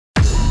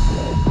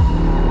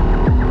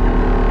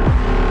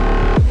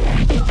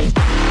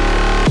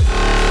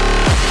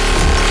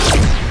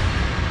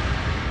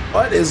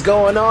is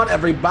going on,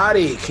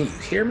 everybody? Can you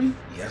hear me?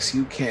 Yes,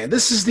 you can.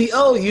 This is the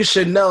You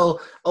Should Know,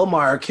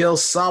 Omar Akil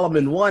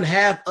Solomon, one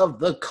half of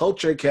the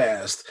Culture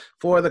Cast.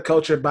 For the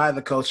culture, by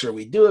the culture.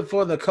 We do it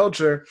for the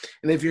culture.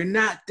 And if you're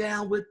not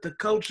down with the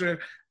culture,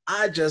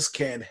 I just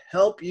can't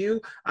help you.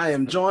 I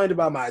am joined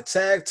by my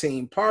tag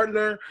team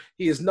partner.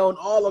 He is known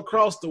all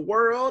across the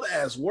world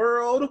as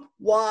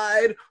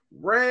Worldwide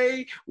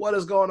Ray. What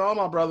is going on,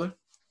 my brother?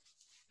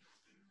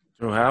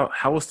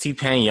 How was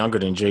T-Pain younger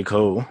than J.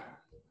 Cole?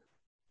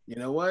 You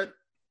know what?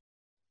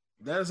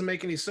 That doesn't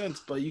make any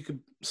sense, but you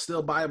could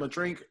still buy him a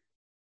drink.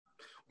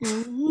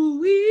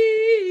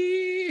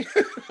 Ooh-wee.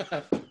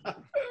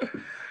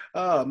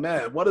 Oh,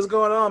 man. What is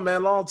going on,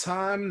 man? Long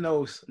time.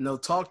 No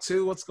talk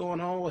to. What's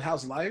going on?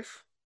 How's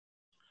life?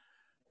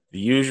 The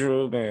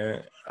usual,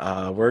 man.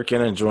 Working,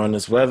 enjoying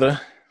this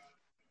weather.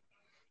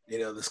 You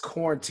know, this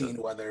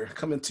quarantine weather.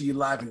 Coming to you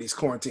live in these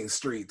quarantine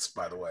streets,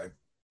 by the way.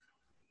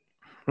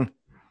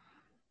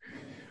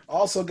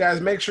 Also, guys,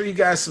 make sure you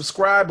guys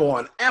subscribe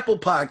on Apple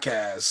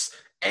Podcasts,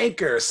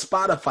 Anchor,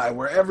 Spotify,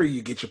 wherever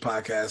you get your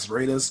podcasts.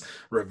 Rate us,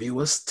 review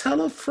us,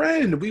 tell a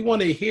friend. We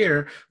want to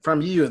hear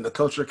from you in the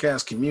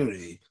CultureCast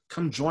community.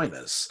 Come join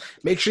us.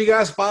 Make sure you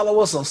guys follow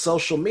us on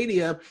social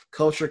media,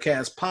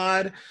 CultureCast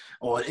Pod,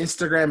 on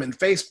Instagram and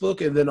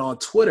Facebook, and then on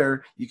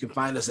Twitter, you can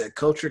find us at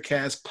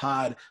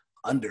CultureCastPod_.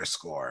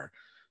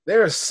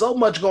 There is so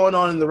much going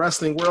on in the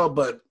wrestling world,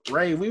 but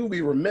Ray, we would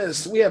be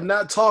remiss. We have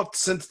not talked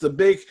since the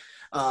big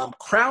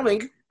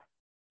crowning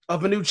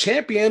of a new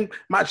champion.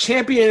 My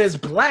champion is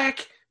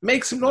black.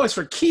 Make some noise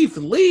for Keith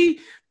Lee.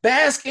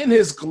 Bask in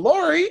his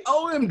glory.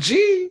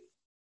 OMG.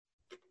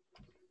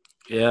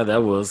 Yeah,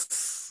 that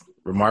was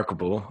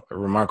remarkable. A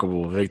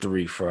remarkable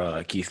victory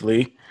for Keith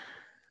Lee.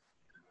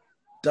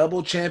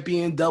 Double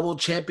champion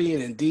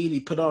indeed. He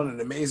put on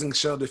an amazing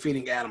show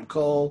defeating Adam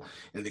Cole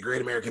in the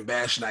Great American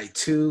Bash Night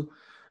 2.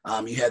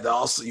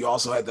 You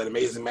also had that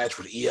amazing match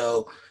with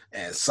Io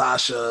and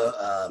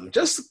Sasha.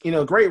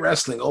 Great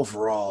wrestling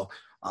overall.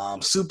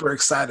 Super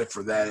excited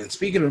for that. And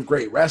speaking of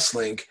great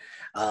wrestling,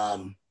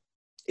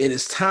 it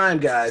is time,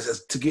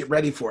 guys, to get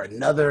ready for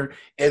another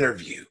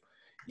interview.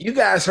 You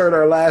guys heard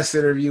our last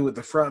interview with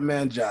the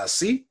frontman,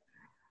 Jasi.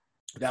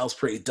 That was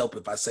pretty dope,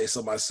 if I say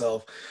so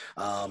myself.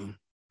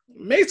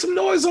 Made some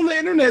noise on the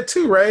internet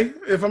too, Ray,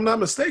 if I'm not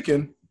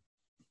mistaken.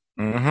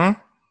 Mm-hmm.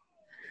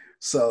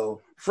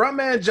 So,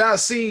 frontman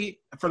Jasi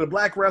for the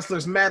Black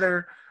Wrestlers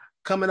Matter,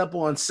 coming up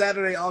on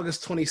Saturday,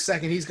 August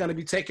 22nd. He's going to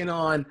be taking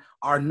on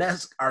our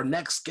next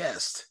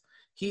guest.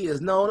 He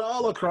is known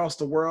all across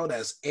the world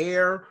as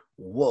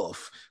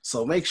Airwolf.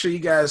 So make sure you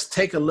guys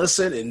take a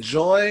listen,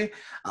 enjoy.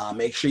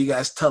 Make sure you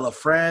guys tell a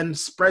friend.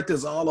 Spread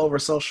this all over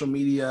social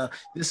media.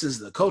 This is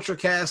the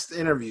CultureCast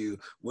interview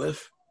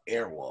with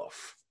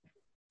Airwolf.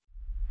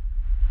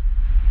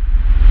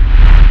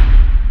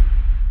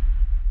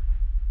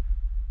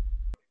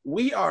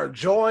 We are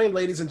joined,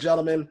 ladies and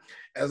gentlemen,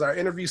 as our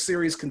interview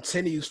series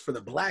continues for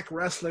the Black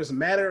Wrestlers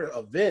Matter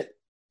event.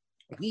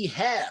 We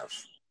have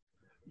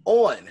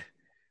on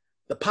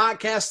the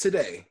podcast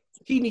today,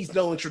 he needs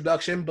no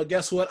introduction, but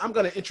guess what? I'm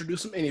going to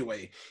introduce him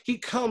anyway. He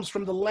comes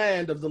from the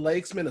land of the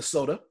lakes,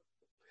 Minnesota.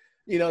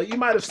 You know, you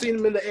might have seen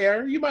him in the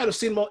air. You might have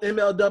seen him on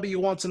MLW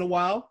once in a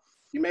while.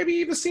 You maybe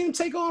even seen him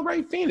take on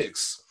Ray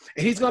Phoenix.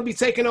 And he's going to be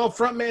taking on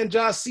frontman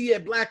Jasi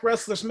at Black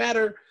Wrestlers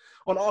Matter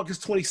on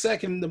August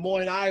 22nd in Des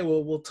Moines, Iowa.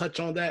 We'll touch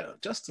on that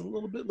just a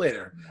little bit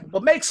later.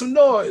 But make some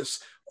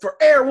noise for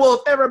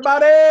Airwolf,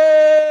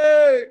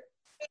 everybody!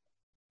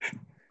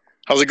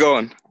 How's it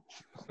going?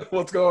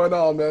 What's going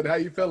on, man? How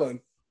you feeling?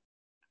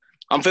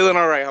 I'm feeling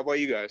all right. How about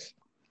you guys?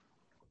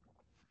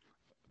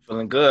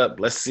 Feeling good.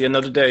 Let's see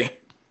another day.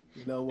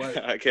 You know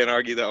what? I can't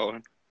argue that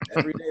one.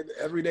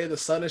 Every day the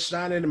sun is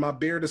shining and my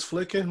beard is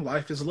flicking.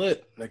 Life is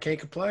lit. I can't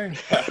complain.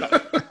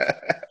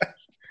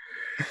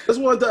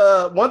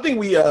 One thing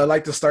we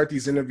like to start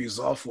these interviews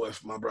off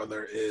with, my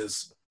brother,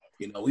 is,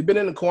 we've been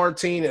in the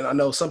quarantine, and I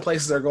know some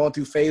places are going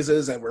through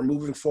phases and we're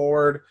moving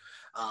forward.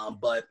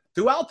 But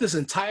throughout this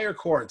entire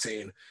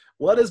quarantine,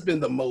 what has been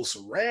the most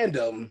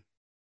random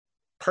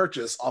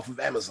purchase off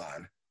of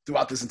Amazon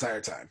throughout this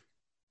entire time?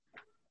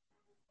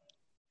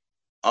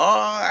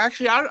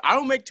 Actually, I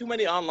don't make too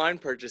many online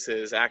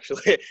purchases,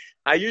 actually.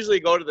 I usually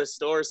go to the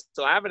stores,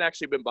 so I haven't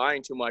actually been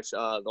buying too much.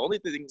 The only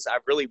things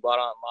I've really bought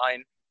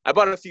online, I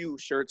bought a few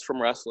shirts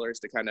from wrestlers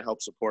to kind of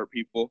help support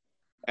people.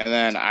 And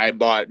then I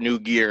bought new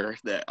gear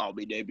that I'll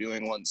be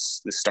debuting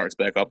once this starts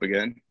back up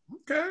again.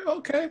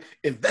 Okay.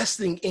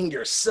 Investing in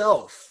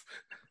yourself.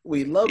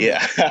 We love it.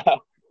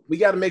 We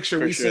got to make sure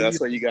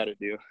that's what you got to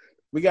do.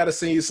 We got to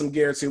send you some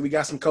gear too. We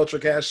got some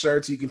CultureCast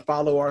shirts. You can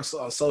follow us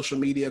on social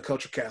media,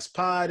 CultureCast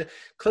Pod.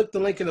 Click the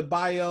link in the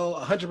bio.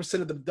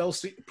 100% of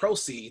the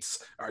proceeds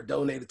are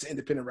donated to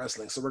independent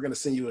wrestling. So we're going to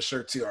send you a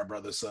shirt too, our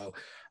brother. So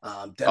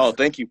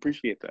thank you.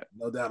 Appreciate that.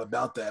 No doubt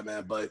about that,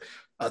 man. But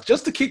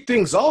just to kick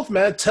things off,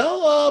 man,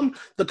 tell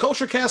the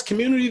CultureCast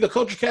community, the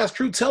CultureCast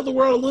crew, tell the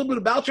world a little bit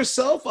about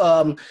yourself.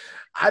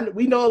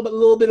 we know a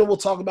little bit, and we'll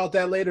talk about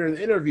that later in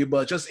the interview.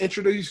 But just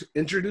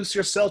introduce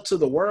yourself to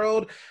the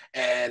world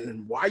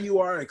and why you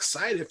are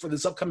excited for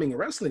this upcoming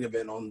wrestling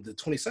event on the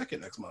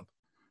 22nd next month.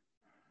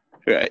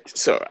 Right.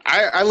 So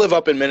I live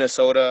up in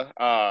Minnesota.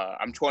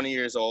 I'm 20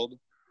 years old.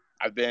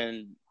 I've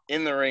been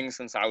in the ring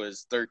since I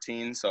was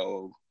 13,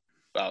 so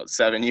about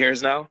 7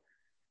 years now.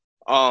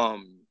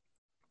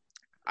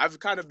 I've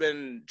kind of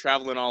been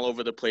traveling all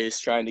over the place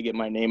trying to get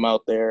my name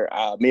out there.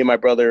 Me and my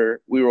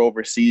brother, we were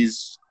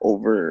overseas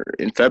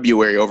in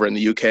February over in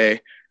the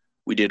UK.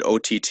 We did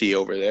OTT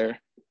over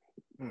there.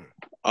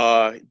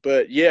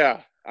 But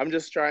yeah, I'm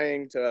just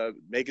trying to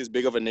make as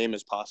big of a name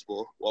as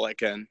possible while I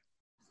can.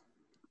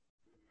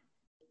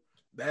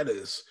 That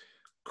is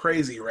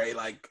crazy, Ray.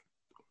 Like,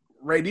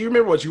 Ray, do you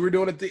remember what you were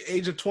doing at the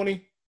age of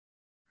 20?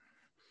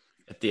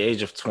 At the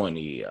age of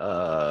 20,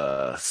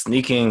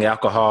 sneaking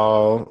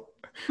alcohol,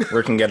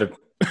 working at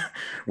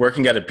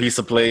a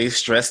pizza place,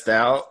 stressed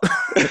out.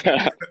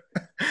 And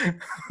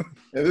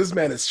this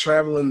man is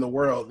traveling the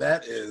world.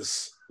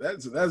 That's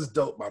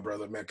dope, my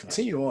brother, man.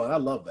 Continue on. I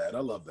love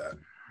that.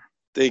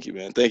 Thank you,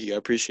 man. Thank you. I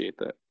appreciate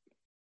that.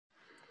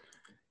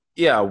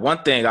 Yeah,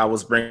 one thing I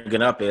was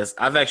bringing up is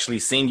I've actually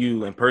seen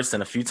you in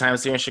person a few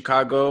times here in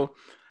Chicago,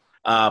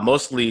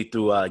 mostly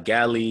through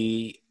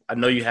Galley. I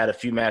know you had a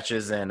few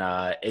matches in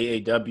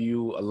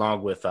AAW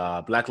along with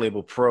Black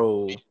Label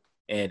Pro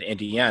in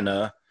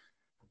Indiana.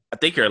 I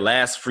think your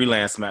last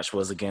freelance match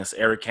was against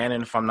Eric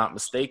Cannon, if I'm not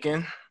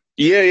mistaken.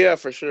 Yeah,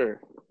 for sure.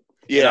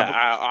 Yeah,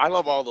 I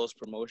love all those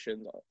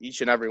promotions,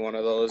 each and every one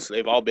of those.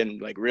 They've all been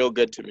like real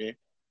good to me.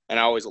 And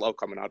I always love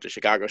coming out to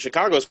Chicago.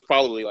 Chicago is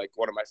probably like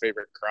one of my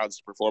favorite crowds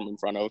to perform in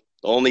front of.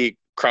 The only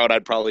crowd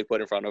I'd probably put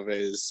in front of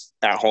is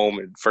at home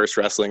in First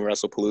Wrestling,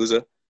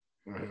 WrestlePalooza.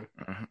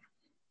 Mm-hmm.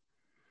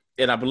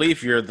 And I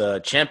believe you're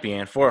the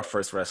champion for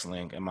First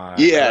Wrestling. Am I?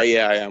 Yeah,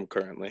 I am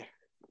currently.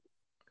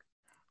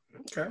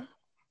 Okay.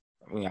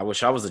 I mean, I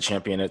wish I was a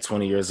champion at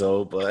 20 years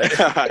old, but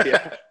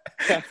yeah.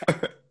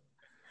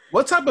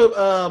 What type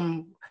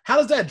of how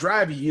does that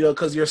drive you? You know,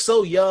 because you're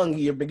so young,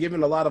 you've been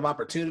given a lot of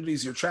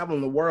opportunities. You're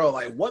traveling the world.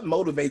 Like, what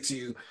motivates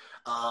you?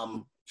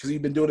 Because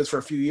you've been doing this for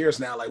a few years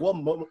now. Like, what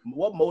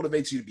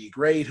motivates you to be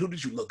great? Who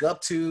did you look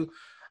up to?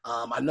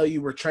 I know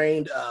you were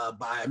trained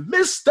by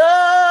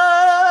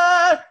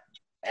Mr.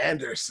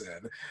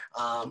 Anderson,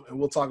 and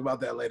we'll talk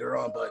about that later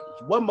on.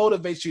 But what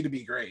motivates you to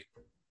be great?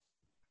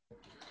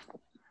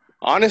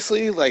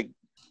 Honestly, like,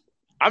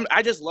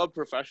 I just love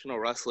professional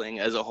wrestling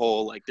as a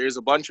whole. Like, there's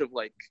a bunch of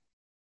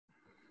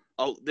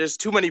there's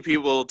too many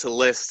people to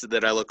list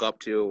that I look up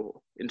to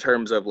in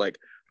terms of like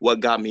what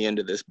got me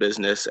into this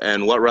business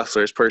and what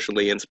wrestlers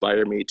personally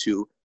inspire me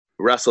to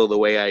wrestle the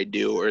way I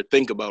do or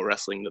think about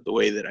wrestling the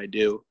way that I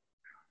do.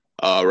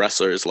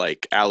 Wrestlers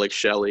like Alex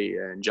Shelley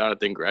and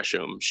Jonathan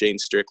Gresham, Shane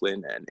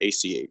Strickland, and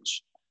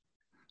ACH.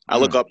 I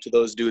look up to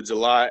those dudes a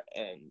lot,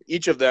 and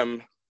each of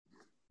them,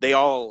 they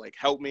all like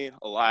help me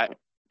a lot,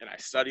 and I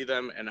study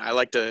them, and I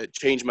like to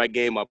change my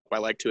game up. I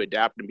like to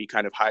adapt and be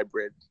kind of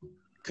hybrid,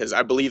 because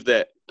I believe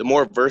that the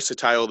more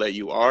versatile that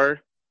you are,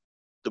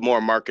 the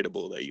more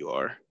marketable that you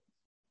are.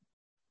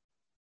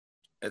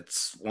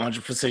 It's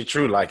 100%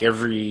 true. Like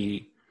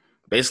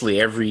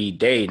basically every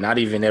day, not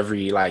even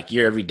every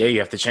year, every day you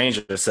have to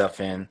change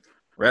yourself in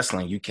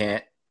wrestling. You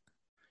can't,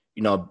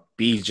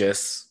 be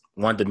just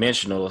one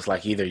dimensional. It's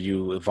like either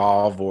you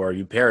evolve or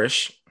you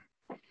perish.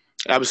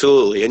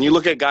 Absolutely. And you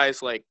look at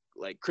guys like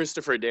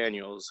Christopher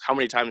Daniels, how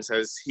many times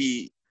has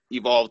he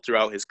evolved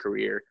throughout his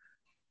career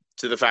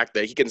to the fact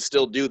that he can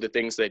still do the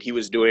things that he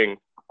was doing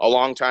a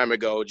long time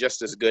ago,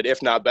 just as good,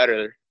 if not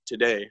better,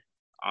 today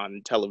on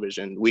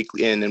television, week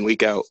in and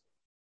week out.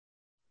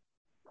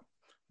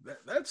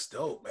 That's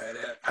dope, man.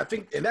 I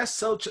think, and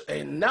that's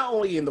and not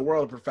only in the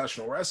world of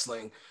professional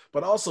wrestling,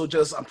 but also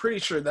just, I'm pretty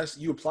sure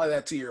you apply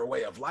that to your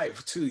way of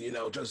life too,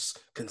 just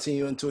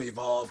continuing to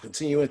evolve,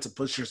 continuing to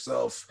push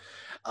yourself.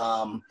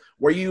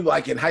 Were you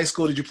like in high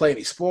school, did you play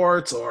any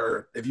sports,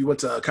 or if you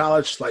went to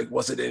college, like,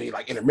 was it any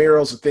like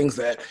intramurals or things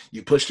that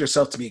you pushed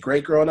yourself to be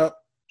great growing up?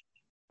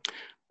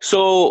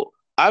 So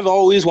I've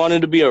always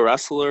wanted to be a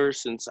wrestler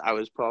since I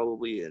was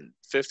probably in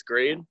 5th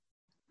grade.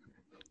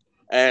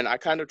 And I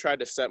kind of tried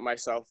to set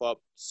myself up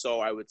so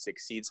I would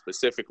succeed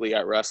specifically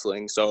at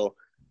wrestling. So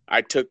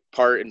I took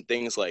part in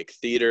things like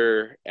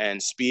theater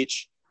and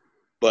speech.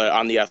 But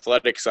on the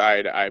athletic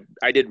side,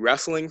 I did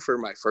wrestling for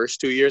my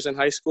first 2 years in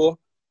high school.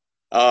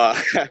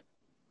 I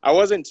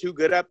wasn't too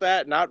good at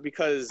that, not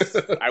because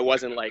I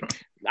wasn't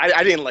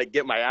I didn't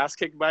get my ass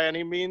kicked by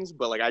any means,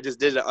 but I just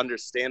didn't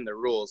understand the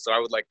rules. So I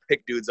would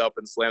pick dudes up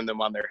and slam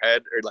them on their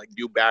head or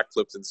do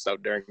backflips and stuff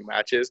during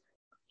matches,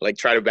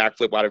 try to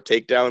backflip out of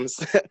takedowns.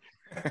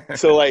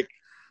 So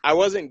I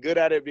wasn't good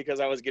at it because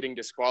I was getting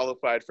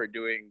disqualified for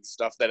doing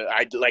stuff that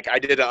I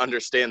didn't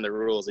understand the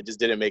rules. It just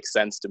didn't make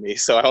sense to me.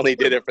 So I only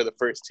did it for the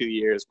first 2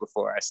 years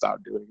before I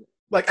stopped doing it.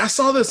 I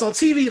saw this on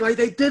TV.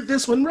 They did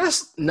this when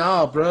wrestling.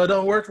 No, bro,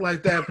 don't work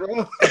like that,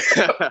 bro.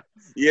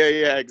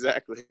 Yeah,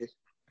 exactly.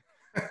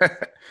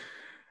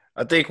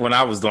 I think when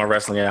I was doing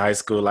wrestling in high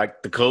school,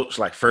 like the coach,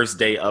 like first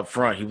day up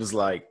front, he was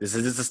like, "This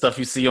is the stuff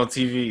you see on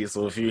TV.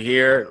 So if you're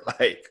here,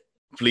 like,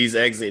 please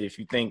exit if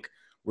you think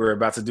we're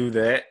about to do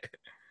that."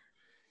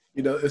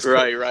 It's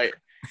Right.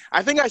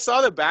 I think I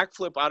saw the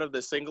backflip out of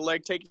the single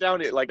leg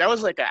takedown. That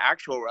was like an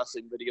actual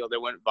wrestling video that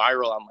went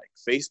viral on like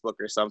Facebook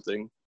or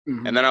something.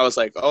 Mhm. And then I was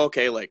like, oh,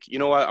 okay, like, you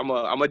know what? I'm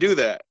gonna do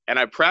that. And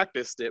I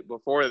practiced it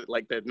before,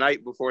 like the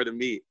night before the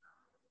meet.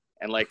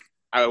 And like,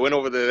 I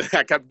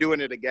kept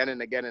doing it again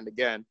and again and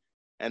again.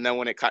 And then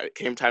when it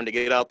came time to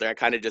get out there, I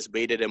kind of just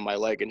baited in my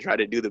leg and tried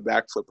to do the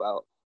backflip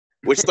out,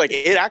 which like,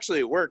 it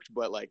actually worked,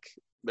 but like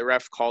the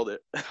ref called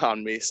it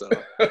on me. So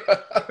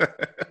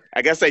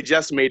I guess I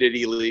just made it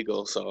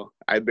illegal. So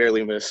I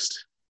barely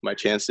missed my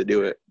chance to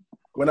do it.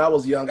 When I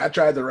was young, I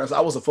tried to wrestle.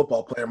 I was a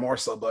football player more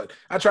so, but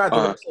I tried to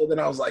wrestle. Then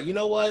I was like, you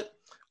know what?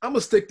 I'm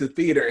gonna stick to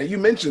theater. And you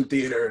mentioned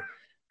theater,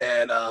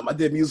 and I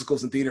did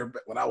musicals in theater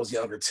when I was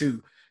younger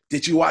too.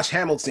 Did you watch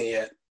Hamilton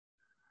yet?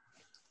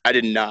 I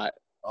did not.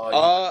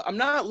 I'm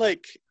not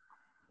like,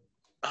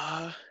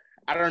 I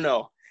don't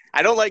know.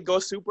 I don't like go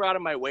super out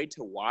of my way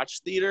to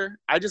watch theater.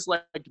 I just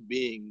like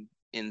being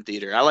in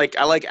theater. I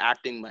like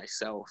acting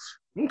myself.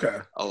 Okay.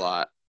 A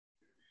lot.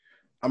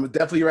 I'm gonna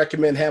definitely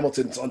recommend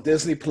Hamilton. It's on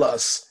Disney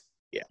Plus.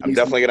 Yeah, I'm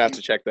definitely gonna have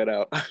to check that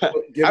out.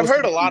 I've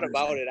heard a lot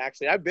about it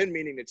actually. I've been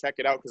meaning to check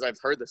it out because I've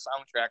heard the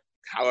soundtrack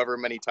however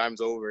many times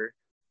over.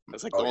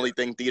 It's like the only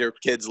thing theater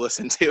kids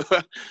listen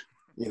to.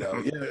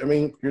 I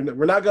mean,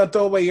 we're not gonna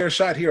throw away your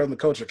shot here on the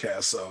Culture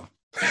Cast. So,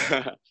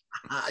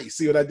 you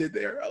see what I did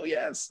there? Oh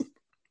yes.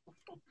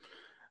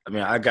 I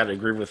mean, I gotta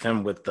agree with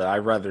him with the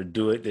 "I'd rather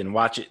do it than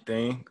watch it"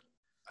 thing.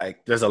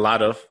 Like, there's a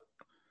lot of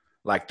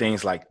like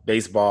things like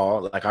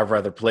baseball. Like, I'd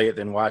rather play it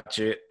than watch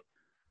it.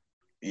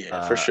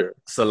 Yeah, for sure.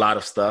 It's a lot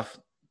of stuff.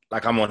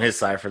 Like, I'm on his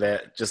side for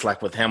that. Just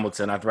like with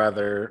Hamilton, I'd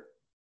rather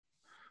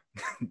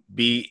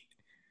be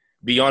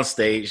on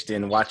stage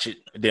than watch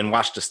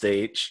the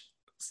stage.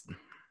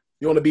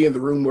 You want to be in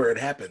the room where it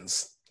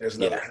happens. There's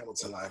another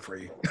Hamilton line for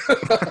you.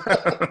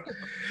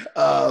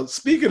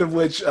 Speaking of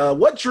which,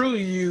 what drew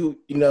you?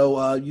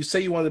 You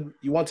say you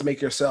want to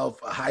make yourself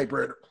a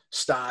hybrid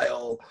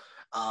style,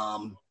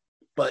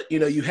 but you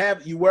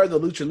wear the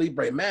Lucha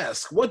Libre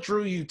mask. What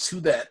drew you to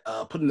that?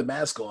 Putting the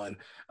mask on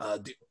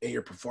in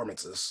your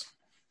performances.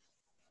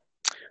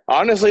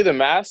 Honestly, the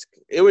mask,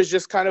 it was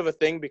just kind of a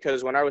thing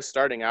because when I was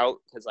starting out,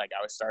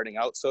 I was starting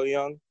out so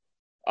young.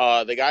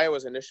 The guy I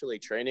was initially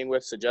training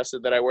with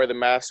suggested that I wear the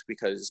mask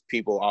because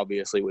people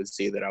obviously would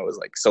see that I was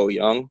like so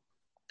young.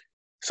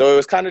 So it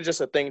was kind of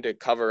just a thing to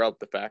cover up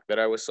the fact that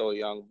I was so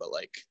young. But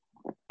like,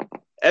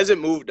 as it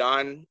moved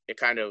on, it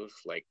kind of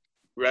like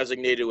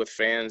resonated with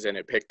fans and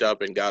it picked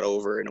up and got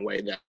over in a way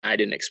that I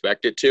didn't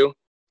expect it to.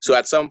 So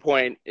at some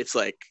point, it's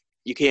like,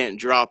 you can't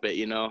drop it,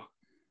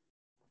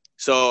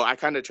 So I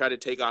kind of try to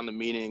take on the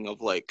meaning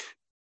of like,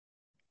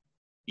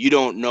 you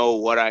don't know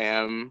what I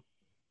am.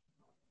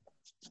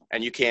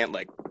 And you can't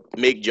like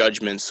make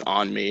judgments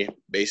on me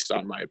based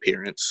on my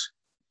appearance.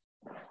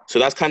 So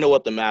that's kind of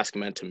what the mask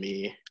meant to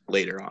me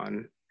later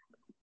on.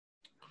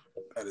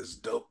 That is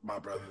dope, my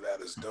brother.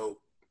 That is dope.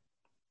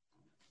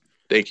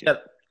 Thank you.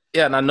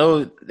 Yeah, and I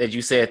know that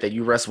you said that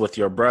you wrestle with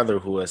your brother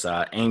who is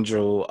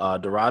Angel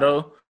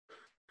Dorado.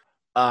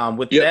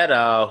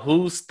 That,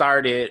 who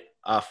started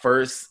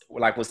first?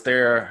 Like, was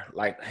there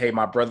like, hey,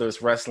 my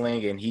brother's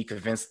wrestling and he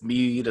convinced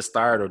me to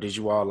start, or did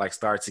you all like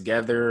start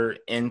together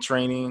in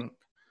training?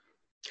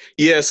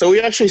 Yeah, so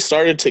we actually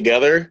started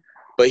together,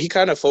 but he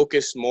kind of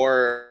focused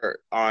more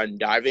on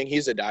diving.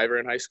 He's a diver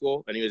in high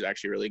school, and he was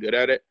actually really good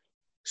at it.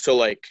 So,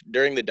 like,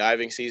 during the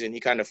diving season, he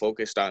kind of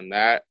focused on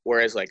that,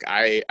 whereas, like,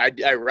 I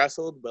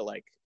wrestled, but,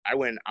 like, I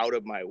went out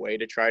of my way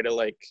to try to,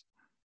 like,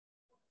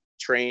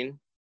 train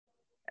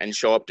and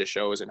show up to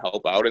shows and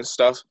help out and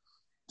stuff.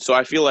 So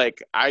I feel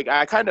like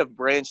I kind of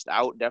branched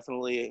out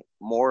definitely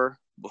more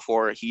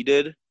before he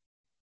did.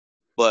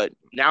 But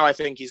now I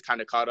think he's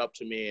kind of caught up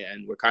to me,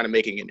 and we're kind of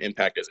making an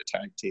impact as a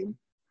tag team.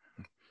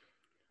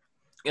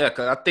 Yeah,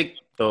 because I think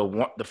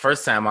the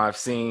first time I've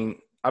seen,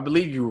 I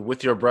believe you were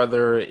with your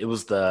brother. It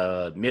was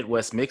the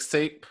Midwest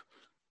mixtape.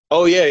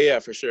 Oh, yeah,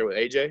 for sure. With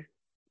AJ?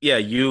 Yeah,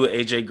 you,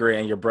 AJ Gray,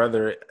 and your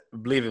brother. I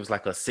believe it was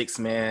like a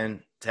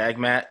 6-man tag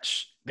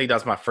match. I think that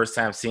was my first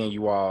time seeing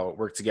you all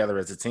work together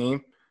as a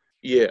team.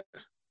 Yeah.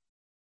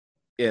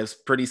 It was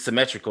pretty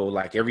symmetrical.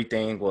 Like,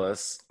 everything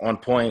was on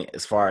point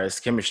as far as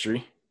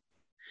chemistry.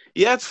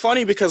 Yeah, it's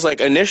funny because,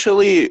 like,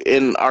 initially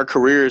in our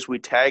careers, we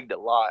tagged a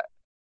lot.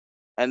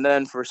 And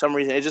then for some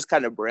reason, it just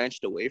kind of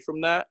branched away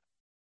from that.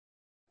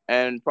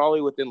 And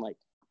probably within, like,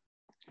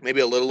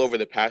 maybe a little over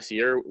the past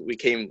year, we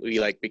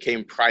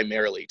became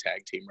primarily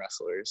tag team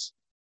wrestlers.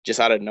 Just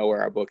out of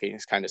nowhere, our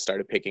bookings kind of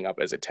started picking up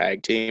as a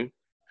tag team.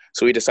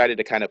 So we decided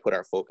to kind of put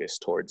our focus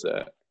towards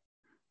that.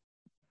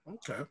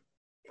 Okay.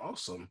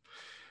 Awesome.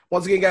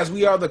 Once again, guys,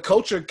 we are the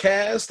Culture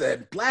Cast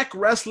at Black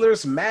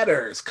Wrestlers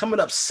Matters, coming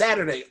up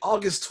Saturday,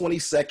 August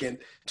 22nd,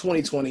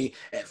 2020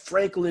 at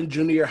Franklin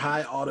Junior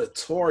High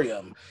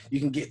Auditorium. You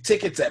can get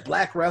tickets at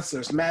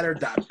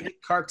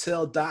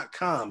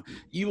blackwrestlersmatter.bigcartel.com.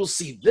 You will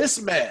see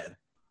this man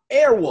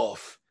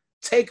Airwolf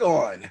take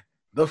on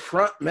the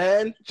front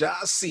man,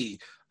 Jossie,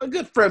 a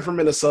good friend from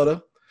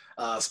Minnesota.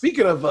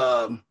 Speaking of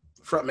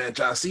front man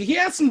Jossie, he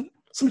had some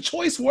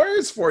choice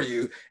words for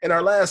you in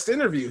our last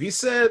interview. He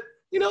said,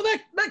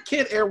 that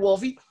kid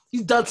Airwolf,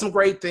 he's done some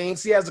great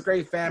things. He has a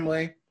great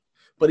family,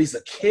 but he's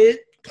a kid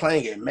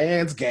playing a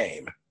man's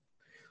game.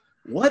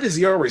 What is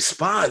your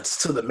response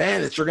to the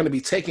man that you're going to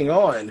be taking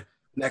on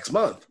next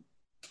month?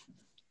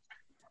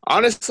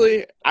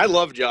 Honestly, I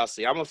love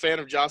Jossie. I'm a fan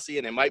of Jossie,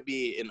 and it might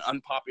be an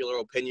unpopular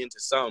opinion to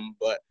some,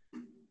 but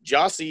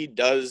Jossie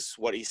does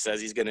what he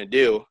says he's going to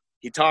do.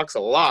 He talks a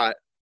lot,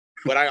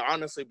 but I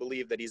honestly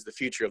believe that he's the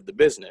future of the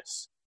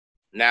business.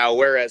 Now,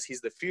 whereas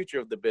he's the future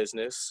of the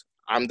business,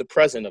 I'm the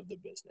present of the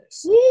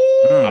business.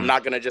 I'm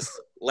not going to just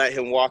let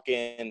him walk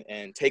in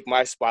and take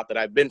my spot that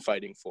I've been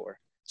fighting for.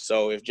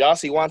 So if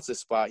Jossie wants this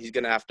spot, he's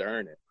going to have to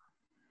earn it.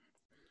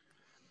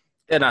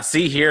 And I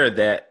see here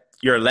that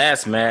your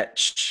last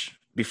match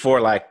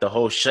before like the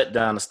whole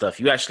shutdown and stuff,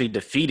 you actually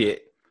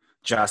defeated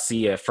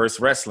Jossie at First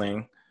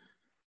Wrestling.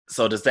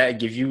 So does that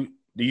do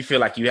you feel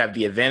like you have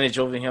the advantage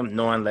over him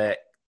knowing that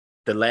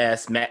the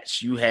last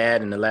match you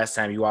had and the last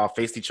time you all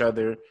faced each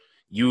other,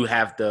 you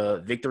have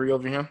the victory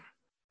over him?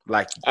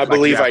 I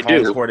believe I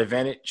do. Home court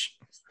advantage?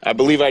 I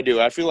believe I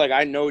do. I feel like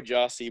I know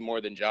Jossie more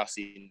than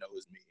Jossie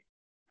knows me.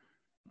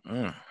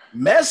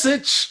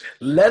 Message.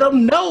 Let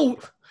them know.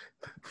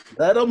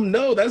 Let them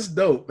know. That's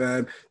dope,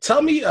 man.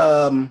 Tell me,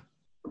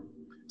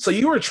 so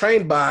you were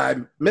trained by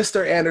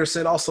Mr.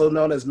 Anderson, also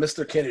known as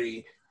Mr.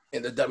 Kennedy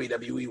in the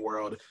WWE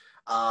world.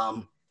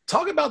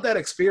 Talk about that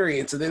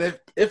experience, and then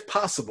if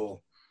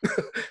possible,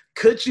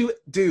 could you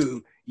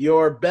do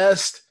your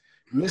best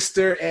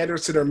Mr.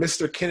 Anderson or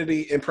Mr.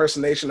 Kennedy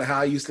impersonation of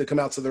how he used to come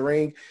out to the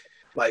ring?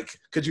 Like,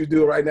 could you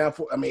do it right now?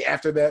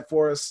 After that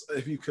for us,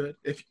 if you could,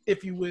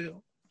 if you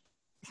will.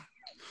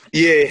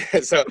 Yeah,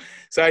 so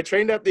I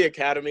trained at the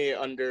academy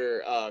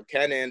under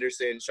Ken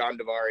Anderson, Sean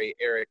Davari,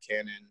 Eric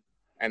Cannon,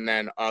 and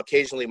then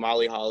occasionally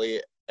Molly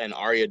Holly and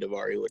Arya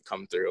Davari would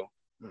come through.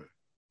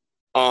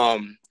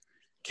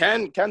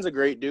 Ken's a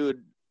great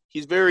dude.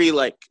 He's very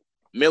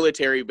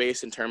military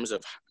based in terms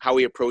of how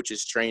he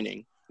approaches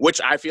training,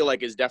 which I feel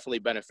like is definitely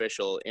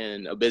beneficial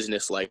in a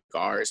business like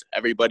ours.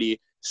 Everybody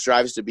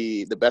strives to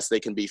be the best they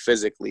can be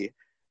physically,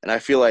 and I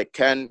feel like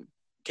Ken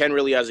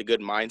really has a good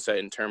mindset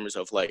in terms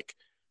of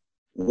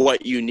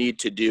what you need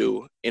to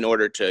do in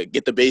order to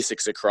get the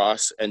basics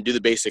across and do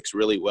the basics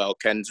really well.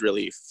 Ken's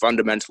really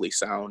fundamentally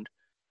sound.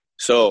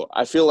 So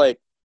I feel like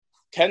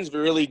Ken's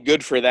really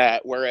good for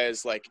that,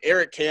 whereas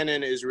Eric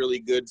Cannon is really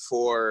good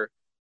for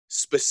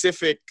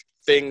specific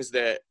things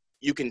that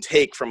you can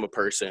take from a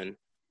person,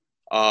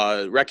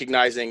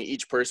 recognizing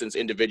each person's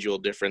individual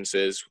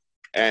differences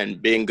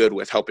and being good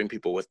with helping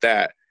people with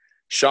that.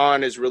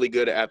 Sean is really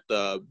good at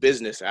the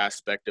business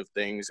aspect of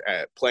things,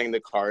 at playing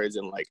the cards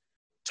and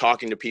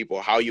talking to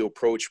people, how you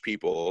approach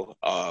people,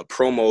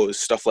 promos,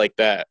 stuff like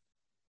that.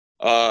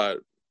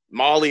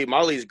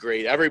 Molly's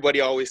great. Everybody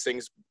always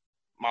sings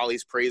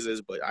Molly's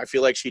praises, but I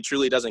feel like she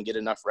truly doesn't get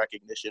enough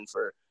recognition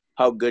for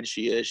how good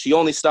she is. She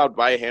only stopped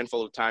by a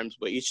handful of times,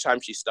 but each time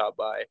she stopped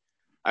by,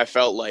 I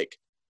felt like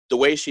the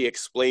way she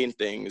explained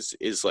things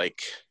is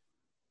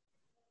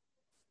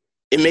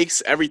it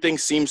makes everything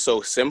seem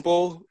so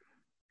simple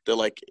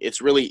that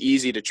it's really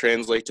easy to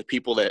translate to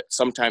people that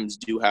sometimes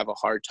do have a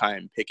hard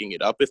time picking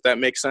it up, if that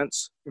makes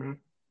sense. Mm-hmm.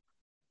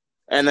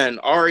 And then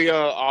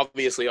Arya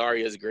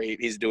is great.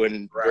 He's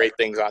doing great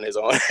things on his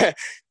own.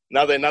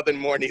 Nothing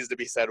more needs to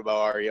be said about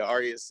Arya.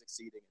 Arya is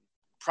succeeding.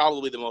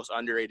 Probably the most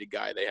underrated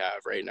guy they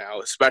have right now,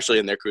 especially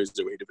in their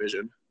cruiserweight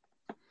division.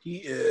 He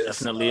is.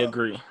 Definitely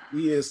agree.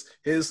 He is.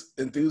 His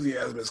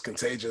enthusiasm is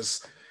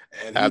contagious.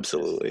 And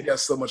absolutely. He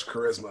has so much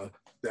charisma.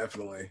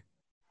 Definitely.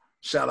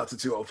 Shout out to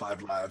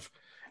 205 Live.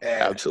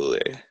 And,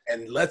 absolutely.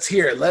 And let's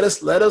hear it. Let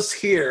us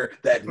hear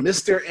that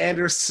Mr.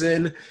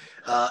 Anderson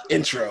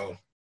intro.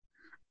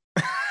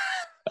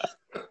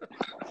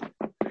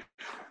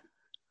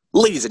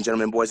 Ladies and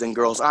gentlemen, boys and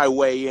girls, I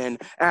weigh in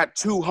at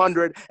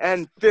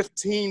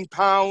 215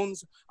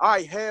 pounds.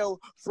 I hail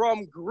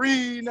from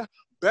Green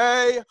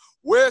Bay,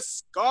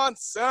 Wisconsin.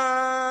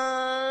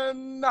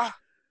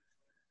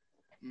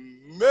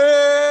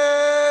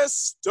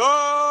 Mr.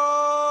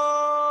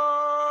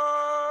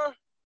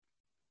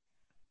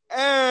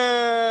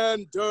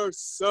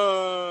 Anderson.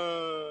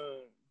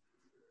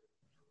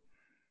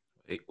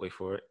 Wait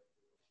for it.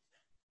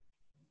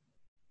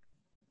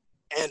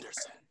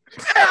 Anderson.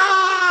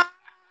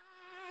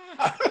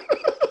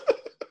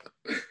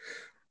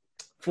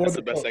 That's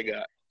the best I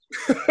got.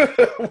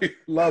 We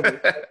love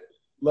it.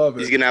 Love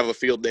it. He's gonna have a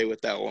field day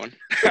with that one.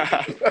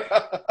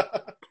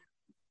 I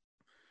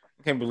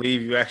can't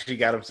believe you actually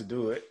got him to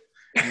do it.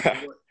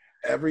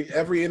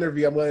 Every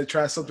interview, I'm going to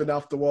try something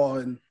off the wall,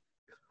 and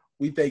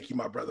we thank you,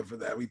 my brother, for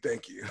that. We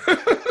thank you.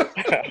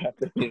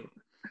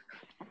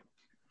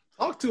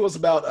 Talk to us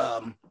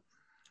about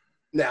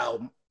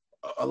now.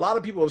 A lot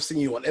of people have seen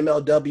you on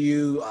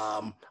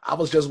MLW. I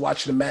was just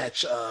watching the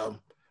match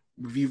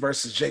review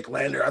versus Jake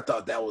Lander. I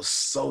thought that was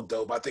so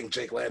dope. I think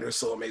Jake Lander is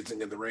so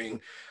amazing in the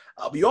ring.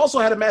 But you also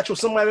had a match with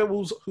somebody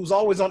who's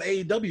always on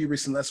AEW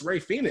recently. That's Ray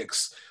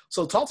Phoenix.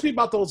 So talk to me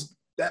about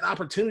that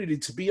opportunity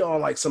to be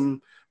on like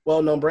some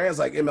well-known brands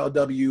like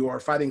MLW or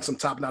fighting some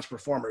top-notch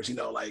performers,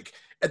 like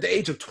at the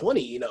age of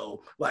 20,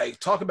 like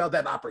talk about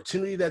that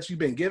opportunity that you've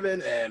been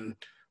given and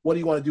what do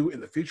you want to do in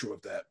the future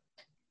with that?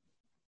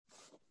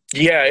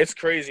 Yeah, it's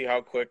crazy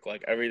how quick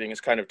like everything is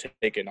kind of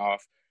taken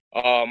off.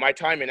 My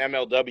time in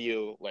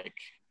MLW, like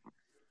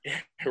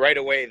right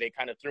away, they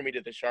kind of threw me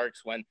to the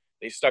Sharks when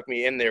they stuck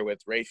me in there with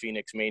Ray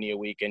Phoenix Mania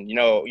Week. And,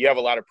 you have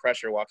a lot of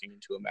pressure walking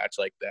into a match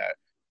like that.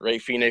 Ray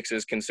Phoenix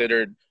is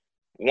considered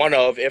one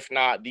of, if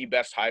not the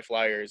best high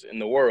flyers in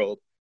the world.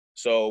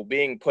 So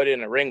being put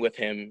in a ring with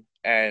him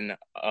and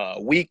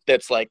a week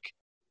that's like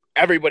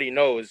everybody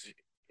knows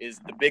is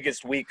the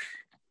biggest week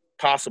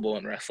possible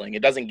in wrestling.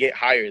 It doesn't get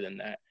higher than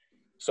that.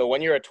 So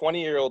when you're a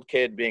 20-year-old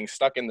kid being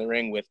stuck in the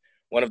ring with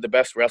one of the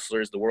best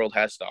wrestlers the world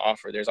has to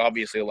offer, there's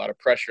obviously a lot of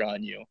pressure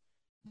on you.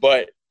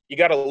 But you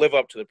got to live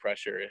up to the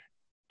pressure.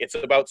 It's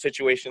about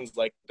situations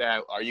like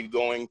that. Are you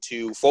going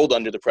to fold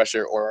under the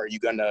pressure, or are you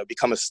going to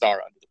become a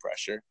star under the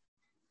pressure?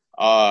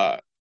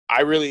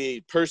 I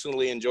really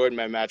personally enjoyed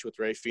my match with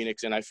Ray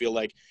Phoenix, and I feel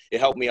like it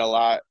helped me a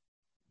lot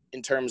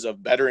in terms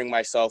of bettering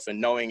myself and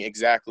knowing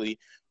exactly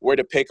where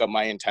to pick up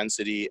my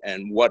intensity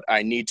and what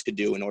I need to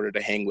do in order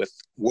to hang with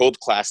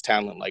world-class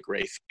talent like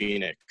Ray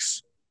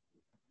Phoenix.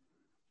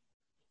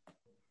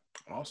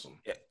 Awesome.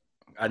 Yeah,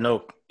 I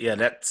know. Yeah,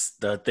 that's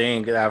the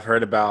thing that I've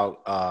heard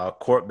about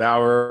Court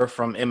Bauer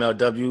from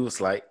MLW.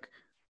 It's like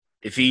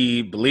if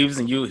he believes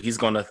in you, he's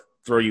going to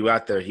throw you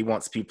out there. He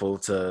wants people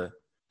to,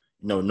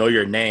 know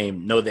your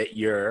name, know that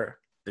you're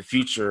the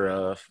future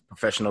of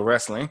professional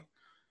wrestling.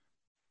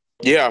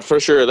 Yeah, for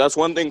sure. That's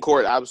one thing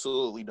Court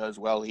absolutely does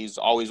well. He's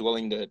always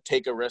willing to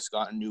take a risk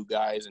on new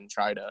guys and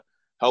try to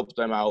help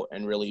them out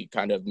and really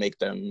kind of make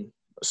them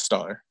a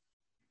star.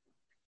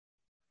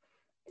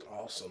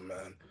 Awesome,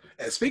 man.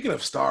 And speaking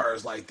of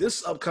stars, like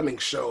this upcoming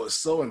show is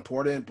so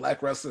important.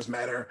 Black Wrestlers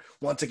Matter,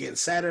 once again,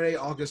 Saturday,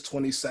 August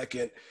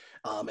 22nd,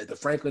 at the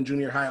Franklin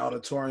Junior High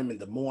Auditorium in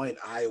Des Moines,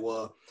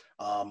 Iowa.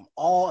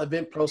 All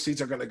event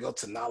proceeds are going to go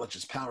to Knowledge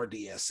is Power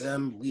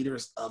DSM,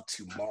 Leaders of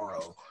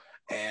Tomorrow.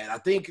 And I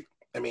think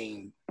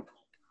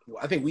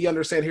we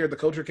understand here at the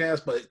Culture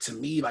Cast, but to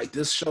me, like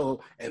this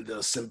show and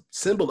the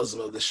symbolism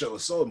of the show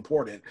is so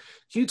important.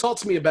 Can you talk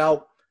to me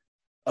about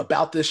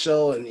this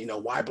show and,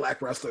 why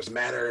Black wrestlers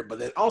matter, but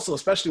then also,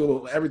 especially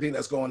with everything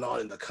that's going on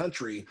in the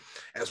country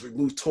as we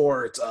move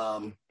towards,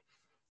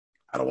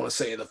 I don't want to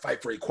say the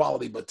fight for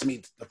equality, but to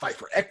me, the fight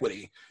for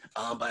equity.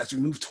 But as we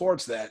move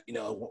towards that,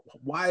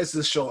 why is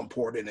this show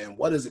important and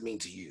what does it mean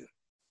to you?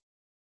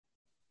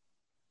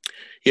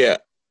 Yeah,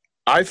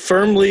 I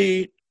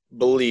firmly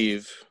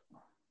believe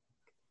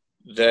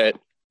that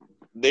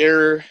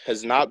there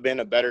has not been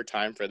a better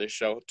time for this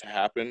show to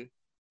happen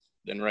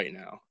than right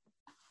now.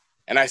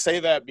 And I say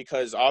that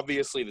because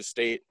obviously the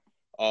state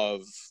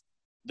of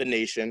the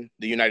nation,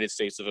 the United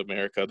States of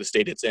America, the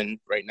state it's in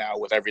right now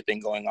with everything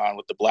going on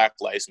with the Black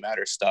Lives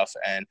Matter stuff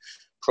and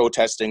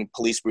protesting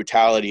police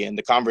brutality and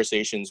the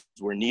conversations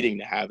we're needing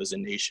to have as a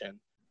nation,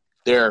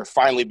 they're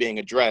finally being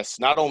addressed.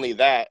 Not only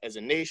that as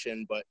a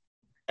nation, but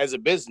as a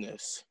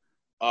business.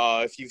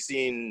 If you've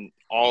seen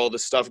all the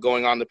stuff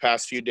going on the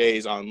past few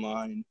days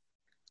online,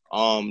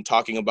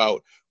 talking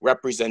about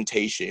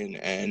representation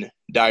and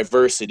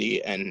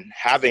diversity and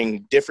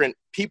having different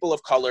people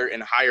of color in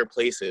higher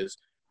places,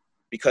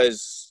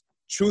 because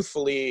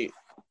truthfully,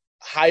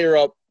 higher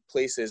up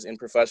places in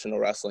professional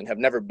wrestling have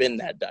never been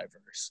that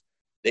diverse.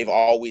 They've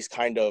always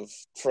kind of,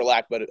 for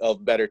lack of a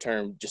better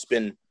term, just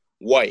been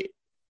white.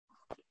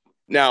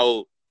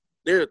 Now,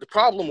 the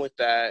problem with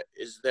that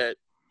is that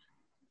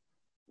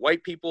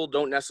white people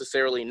don't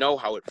necessarily know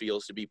how it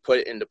feels to be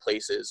put into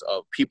places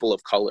of people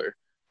of color.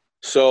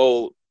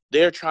 So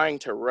they're trying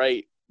to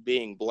write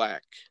being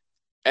Black.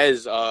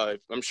 As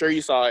I'm sure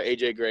you saw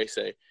AJ Gray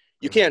say,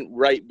 you can't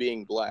write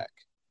being Black.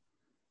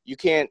 You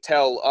can't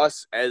tell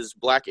us as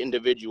Black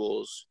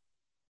individuals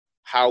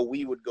how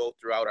we would go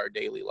throughout our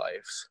daily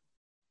lives.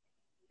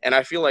 And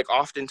I feel like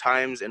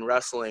oftentimes in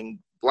wrestling,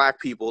 Black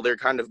people, they're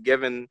kind of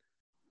given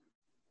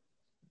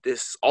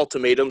this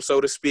ultimatum, so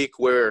to speak,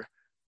 where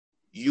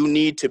you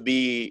need to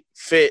be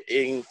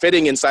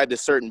fitting inside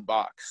this certain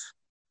box.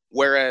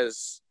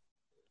 Whereas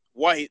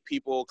white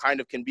people kind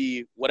of can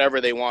be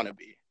whatever they want to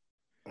be.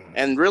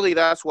 And really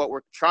that's what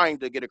we're trying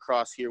to get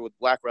across here with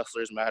Black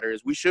Wrestlers Matter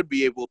is we should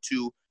be able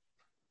to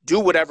do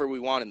whatever we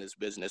want in this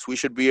business. We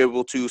should be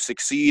able to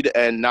succeed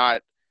and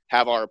not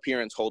have our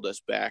appearance hold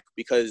us back,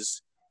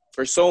 because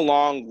for so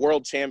long,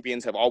 world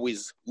champions have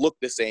always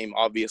looked the same,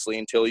 obviously,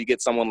 until you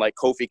get someone like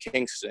Kofi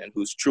Kingston,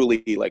 who's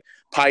truly like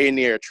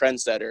pioneer,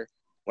 trendsetter.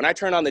 When I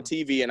turn on the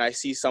TV and I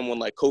see someone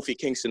like Kofi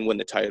Kingston win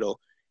the title,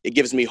 it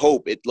gives me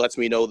hope. It lets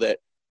me know that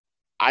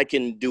I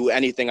can do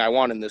anything I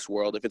want in this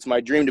world. If it's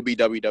my dream to be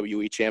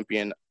WWE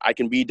champion, I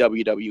can be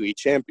WWE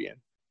champion.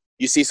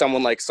 You see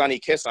someone like Sonny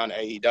Kiss on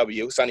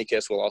AEW. Sonny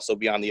Kiss will also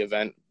be on the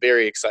event.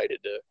 Very excited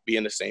to be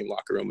in the same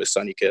locker room as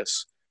Sonny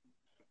Kiss.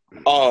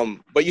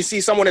 But you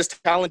see someone as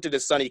talented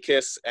as Sonny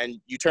Kiss, and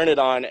you turn it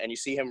on and you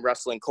see him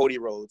wrestling Cody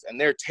Rhodes, and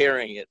they're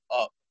tearing it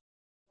up.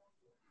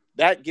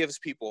 That gives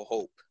people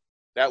hope.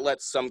 That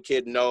lets some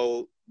kid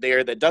know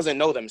there that doesn't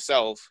know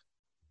themselves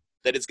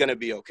that it's going to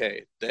be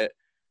okay, that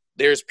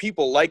there's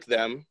people like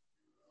them,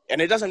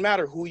 and it doesn't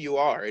matter who you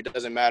are. It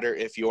doesn't matter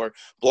if you're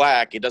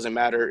black. It doesn't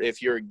matter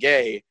if you're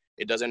gay.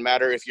 It doesn't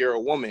matter if you're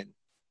a woman.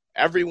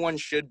 Everyone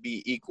should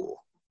be equal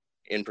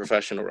in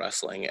professional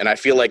wrestling, and I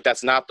feel like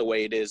that's not the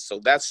way it is.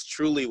 So that's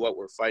truly what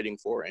we're fighting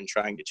for and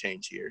trying to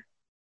change here.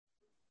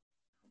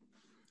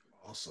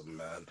 Awesome,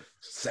 man.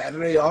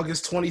 Saturday,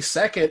 August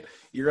 22nd,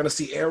 you're going to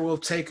see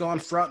Airwolf take on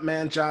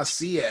frontman Josh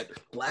C at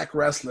Black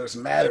Wrestlers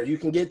Matter. You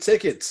can get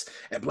tickets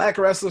at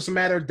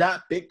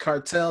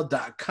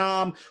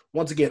blackwrestlersmatter.bigcartel.com.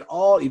 Once again,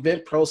 all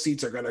event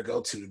proceeds are going to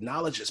go to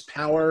Knowledge is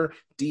Power,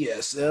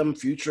 DSM,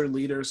 Future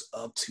Leaders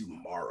of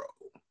Tomorrow.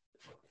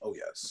 Oh,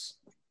 yes.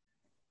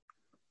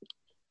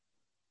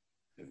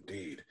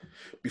 Indeed.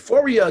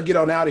 Before we get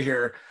on out of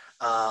here,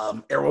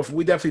 Airwolf,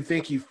 we definitely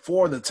thank you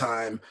for the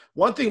time.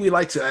 One thing we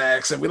like to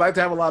ask, and we like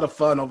to have a lot of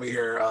fun over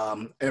here,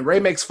 and Ray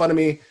makes fun of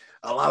me.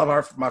 A lot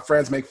of my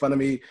friends make fun of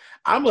me.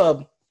 I don't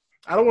want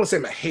to say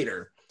I'm a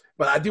hater,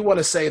 but I do want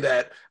to say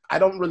that I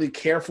don't really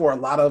care for a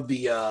lot of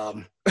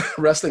the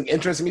wrestling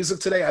entrance music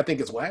today. I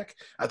think it's whack.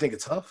 I think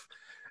it's tough.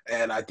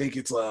 And I think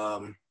it's, I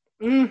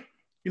think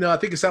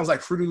it sounds like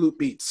Fruity Loop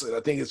beats. And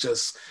I think it's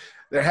just,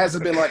 there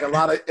hasn't been like a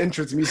lot of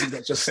entrance music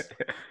that just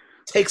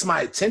takes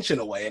my attention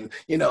away. And,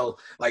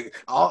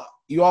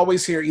 you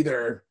always hear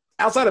either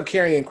outside of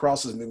Karrion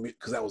Kross's new music,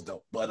 because that was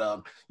dope,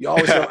 but you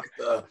always hear like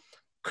the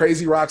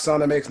crazy rock song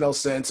that makes no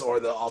sense, or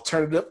the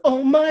alternative,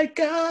 oh my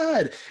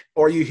God,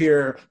 or you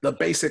hear the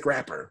basic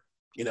rapper.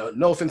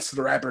 No offense to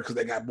the rapper because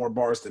they got more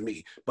bars than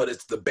me, but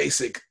it's the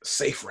basic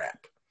safe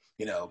rap,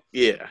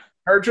 Yeah.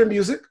 Heard your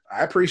music.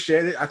 I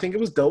appreciate it. I think it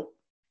was dope.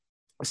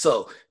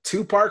 So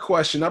 2-part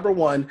question. Number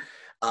one,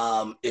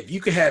 if you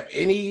could have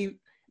any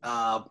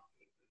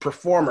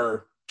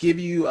performer give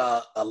you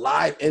a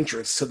live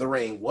entrance to the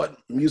ring, what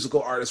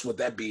musical artist would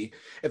that be?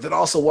 And then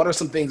also, what are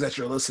some things that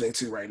you're listening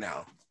to right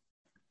now?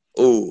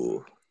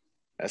 Ooh,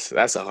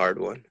 that's a hard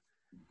one.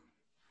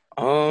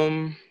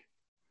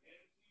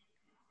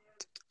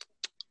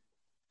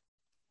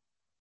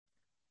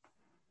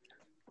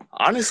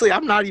 Honestly,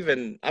 I'm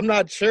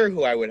not sure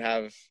who I would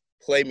have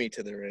play me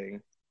to the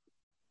ring.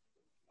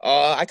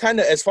 I kind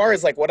of, as far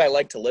as like what I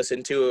like to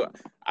listen to,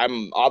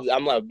 I'm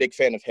a big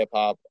fan of hip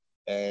hop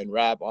and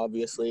rap,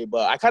 obviously,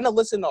 but I kind of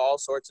listen to all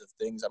sorts of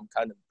things. I'm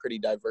kind of pretty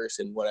diverse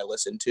in what I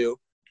listen to.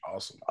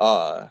 Awesome.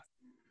 I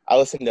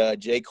listen to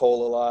J.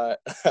 Cole a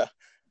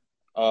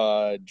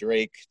lot,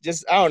 Drake,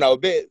 just, I don't know,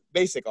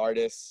 basic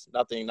artists,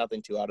 nothing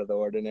too out of the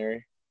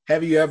ordinary.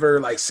 Have you ever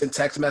like sent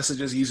text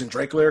messages using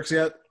Drake lyrics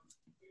yet?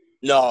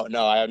 No,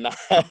 I have not.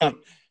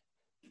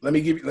 Let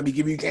me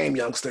give you game,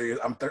 youngster.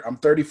 I'm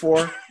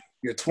 34.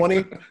 You're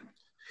 20.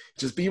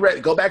 Just be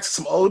ready. Go back to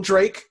some old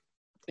Drake.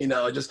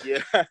 Just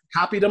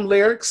copy them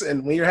lyrics.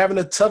 And when you're having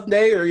a tough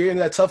day or you're in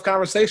that tough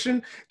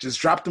conversation, just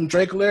drop them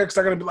Drake lyrics.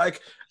 They're gonna be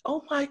like,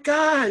 "Oh my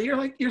God,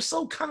 you're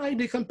so kind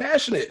and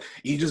compassionate."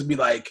 You just be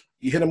like,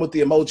 you hit them with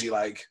the emoji,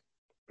 like,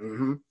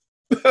 mm-hmm.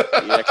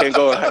 Yeah,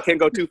 I can't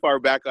go too far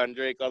back on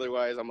Drake.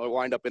 Otherwise, I'm gonna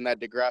wind up in that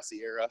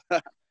Degrassi era.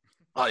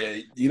 Oh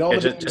yeah,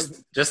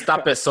 just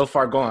stop it. So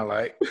far gone,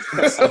 like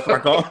so far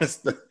gone.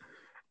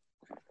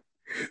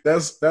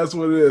 That's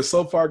what it is.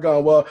 So far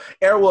gone. Well,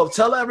 Airwolf,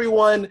 tell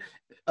everyone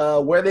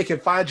where they can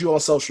find you on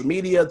social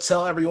media.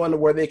 Tell everyone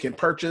where they can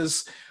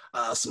purchase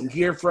some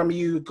gear from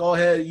you. Go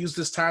ahead, use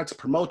this time to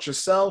promote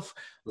yourself.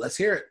 Let's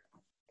hear it.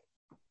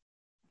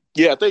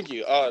 Yeah, thank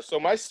you. So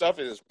my stuff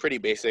is pretty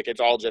basic. It's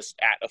all just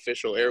at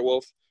Official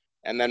Airwolf.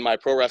 And then my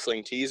pro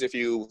wrestling tees, if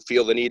you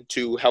feel the need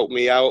to help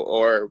me out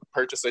or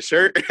purchase a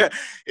shirt,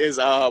 is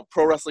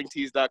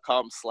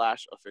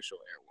prowrestlingtees.com/Official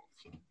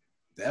Airwolf.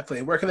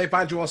 Definitely. Where can they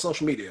find you on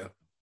social media?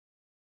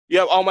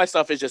 Yeah, all my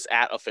stuff is just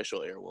at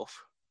Official Airwolf.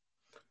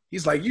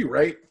 He's like you,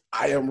 right?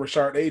 I am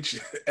Rashard H.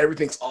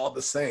 Everything's all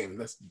the same.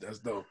 That's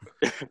dope.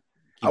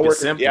 I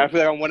feel like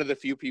I'm one of the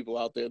few people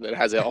out there that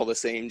has it all the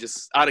same,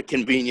 just out of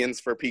convenience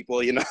for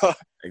people,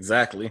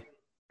 Exactly.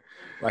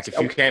 Like if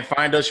you can't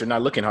find us, you're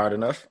not looking hard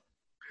enough.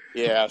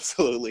 Yeah,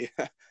 absolutely.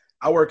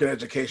 I work in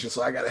education,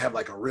 so I got to have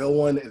like a real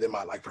one and then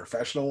my like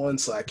professional one.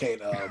 So I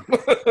can't, right.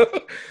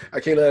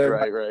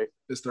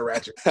 Mr.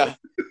 Ratchet.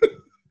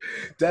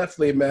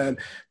 Definitely, man.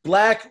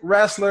 Black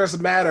Wrestlers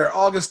Matter,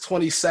 August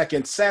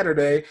 22nd,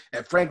 Saturday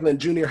at Franklin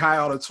Junior High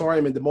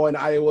Auditorium in Des Moines,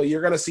 Iowa.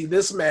 You're going to see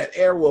this man,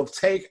 Airwolf,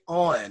 take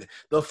on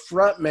the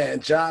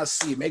frontman, Josh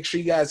C. Make sure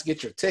you guys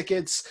get your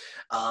tickets.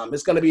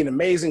 It's going to be an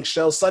amazing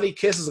show. Sonny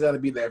Kiss is going to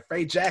be there.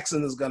 Faye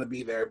Jackson is going to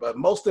be there. But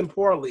most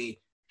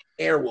importantly,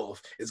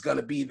 Airwolf is going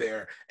to be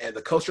there. And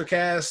the Coaster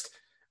Cast,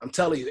 I'm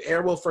telling you,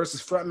 Airwolf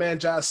versus frontman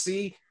Josh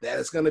C., that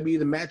is going to be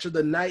the match of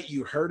the night.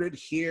 You heard it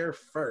here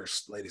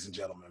first, ladies and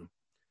gentlemen.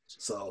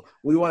 So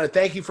we want to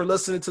thank you for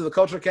listening to the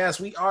Culture Cast.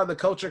 We are the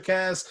Culture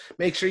Cast.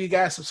 Make sure you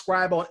guys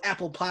subscribe on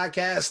Apple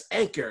Podcasts,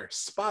 Anchor,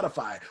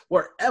 Spotify,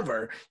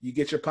 wherever you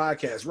get your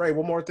podcasts. Ray,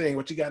 one more thing.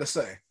 What you got to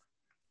say?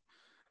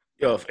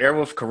 Yo, if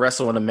Airwolf could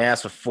wrestle in a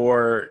mask for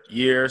 4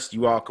 years,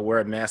 you all could wear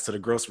a mask to the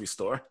grocery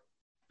store.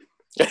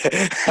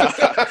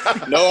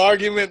 No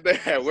argument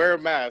there. Wear a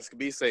mask.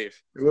 Be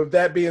safe. With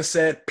that being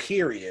said,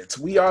 period.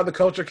 We are the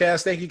Culture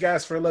Cast. Thank you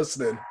guys for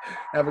listening.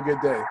 Have a good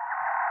day.